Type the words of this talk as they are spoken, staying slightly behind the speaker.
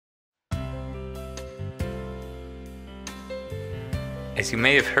As you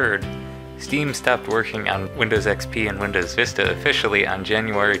may have heard, Steam stopped working on Windows XP and Windows Vista officially on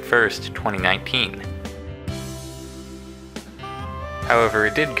January 1st, 2019. However,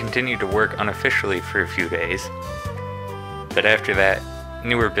 it did continue to work unofficially for a few days, but after that,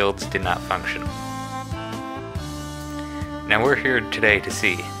 newer builds did not function. Now we're here today to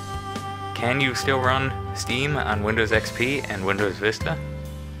see, can you still run Steam on Windows XP and Windows Vista?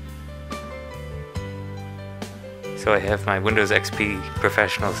 So I have my Windows XP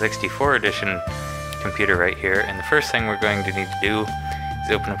Professional 64 Edition computer right here, and the first thing we're going to need to do is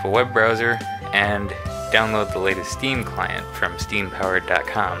open up a web browser and download the latest Steam client from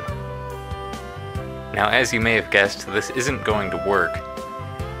steampowered.com. Now, as you may have guessed, this isn't going to work,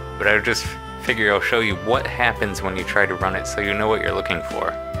 but I just figure I'll show you what happens when you try to run it so you know what you're looking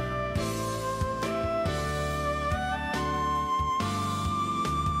for.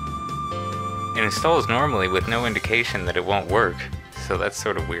 It installs normally with no indication that it won't work, so that's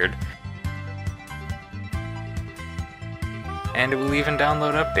sort of weird. And it will even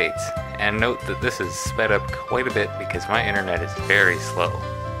download updates. And note that this is sped up quite a bit because my internet is very slow.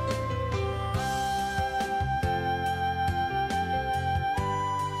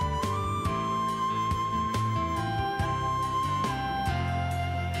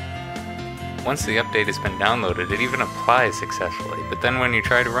 Once the update has been downloaded, it even applies successfully, but then when you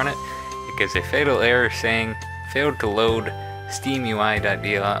try to run it, it gives a fatal error saying, failed to load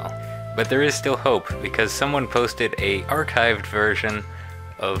steamui.dll. But there is still hope, because someone posted a archived version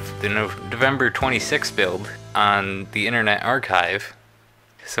of the November 26 build on the Internet Archive.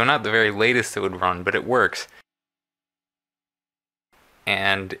 So not the very latest it would run, but it works.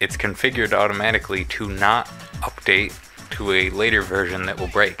 And it's configured automatically to not update to a later version that will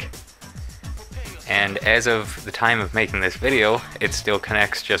break. And as of the time of making this video, it still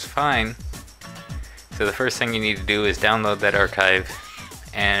connects just fine. So the first thing you need to do is download that archive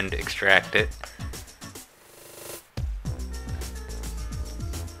and extract it,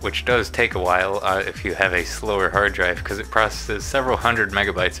 which does take a while if you have a slower hard drive, because it processes several hundred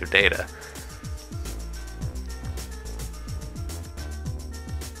megabytes of data.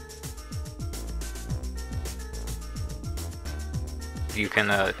 You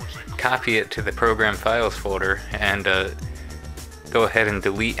can copy it to the program files folder and go ahead and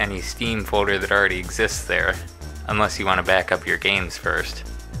delete any Steam folder that already exists there, unless you want to back up your games first.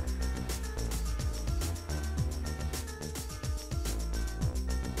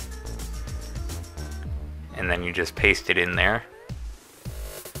 And then you just paste it in there.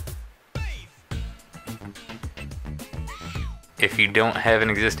 If you don't have an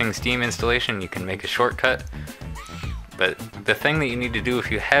existing Steam installation, you can make a shortcut. But the thing that you need to do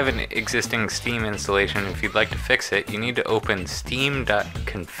if you have an existing Steam installation, if you'd like to fix it, you need to open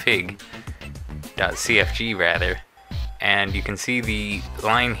steam.config.cfg rather, and you can see the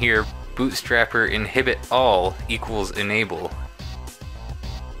line here, bootstrapper inhibit all equals enable.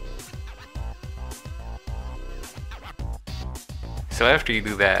 So after you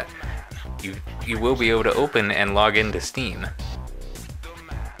do that, you will be able to open and log into Steam.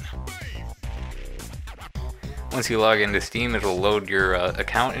 Once you log into Steam, it'll load your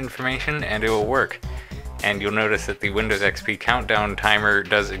account information and it will work. And you'll notice that the Windows XP countdown timer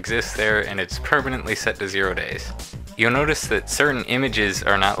does exist there, and it's permanently set to 0 days. You'll notice that certain images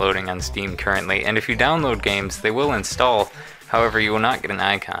are not loading on Steam currently, and if you download games, they will install, however you will not get an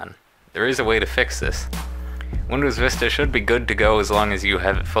icon. There is a way to fix this. Windows Vista should be good to go as long as you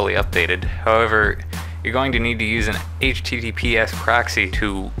have it fully updated. However, you're going to need to use an HTTPS proxy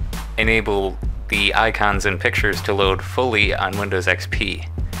to enable the icons and pictures to load fully on Windows XP.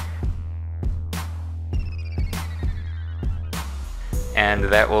 And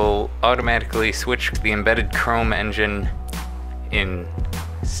that will automatically switch the embedded Chrome engine in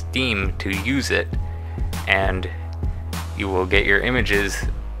Steam to use it, and you will get your images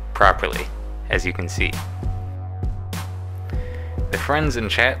properly, as you can see. The friends and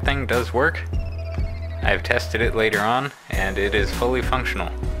chat thing does work. I've tested it later on, and it is fully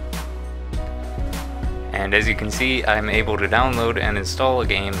functional. And as you can see, I'm able to download and install a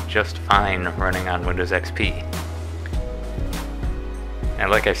game just fine running on Windows XP. And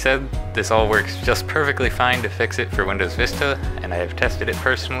like I said, this all works just perfectly fine to fix it for Windows Vista, and I have tested it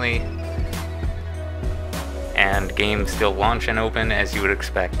personally, and games still launch and open as you would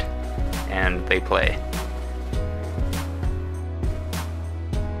expect, and they play.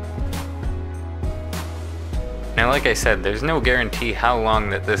 Now, like I said, there's no guarantee how long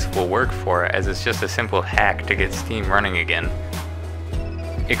that this will work for, as it's just a simple hack to get Steam running again.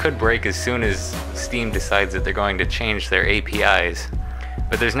 It could break as soon as Steam decides that they're going to change their APIs,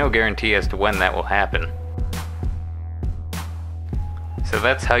 but there's no guarantee as to when that will happen. So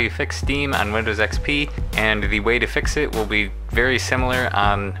that's how you fix Steam on Windows XP, and the way to fix it will be very similar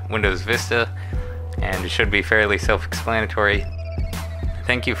on Windows Vista, and it should be fairly self-explanatory.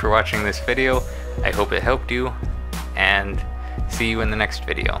 Thank you for watching this video. I hope it helped you, and see you in the next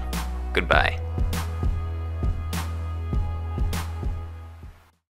video. Goodbye.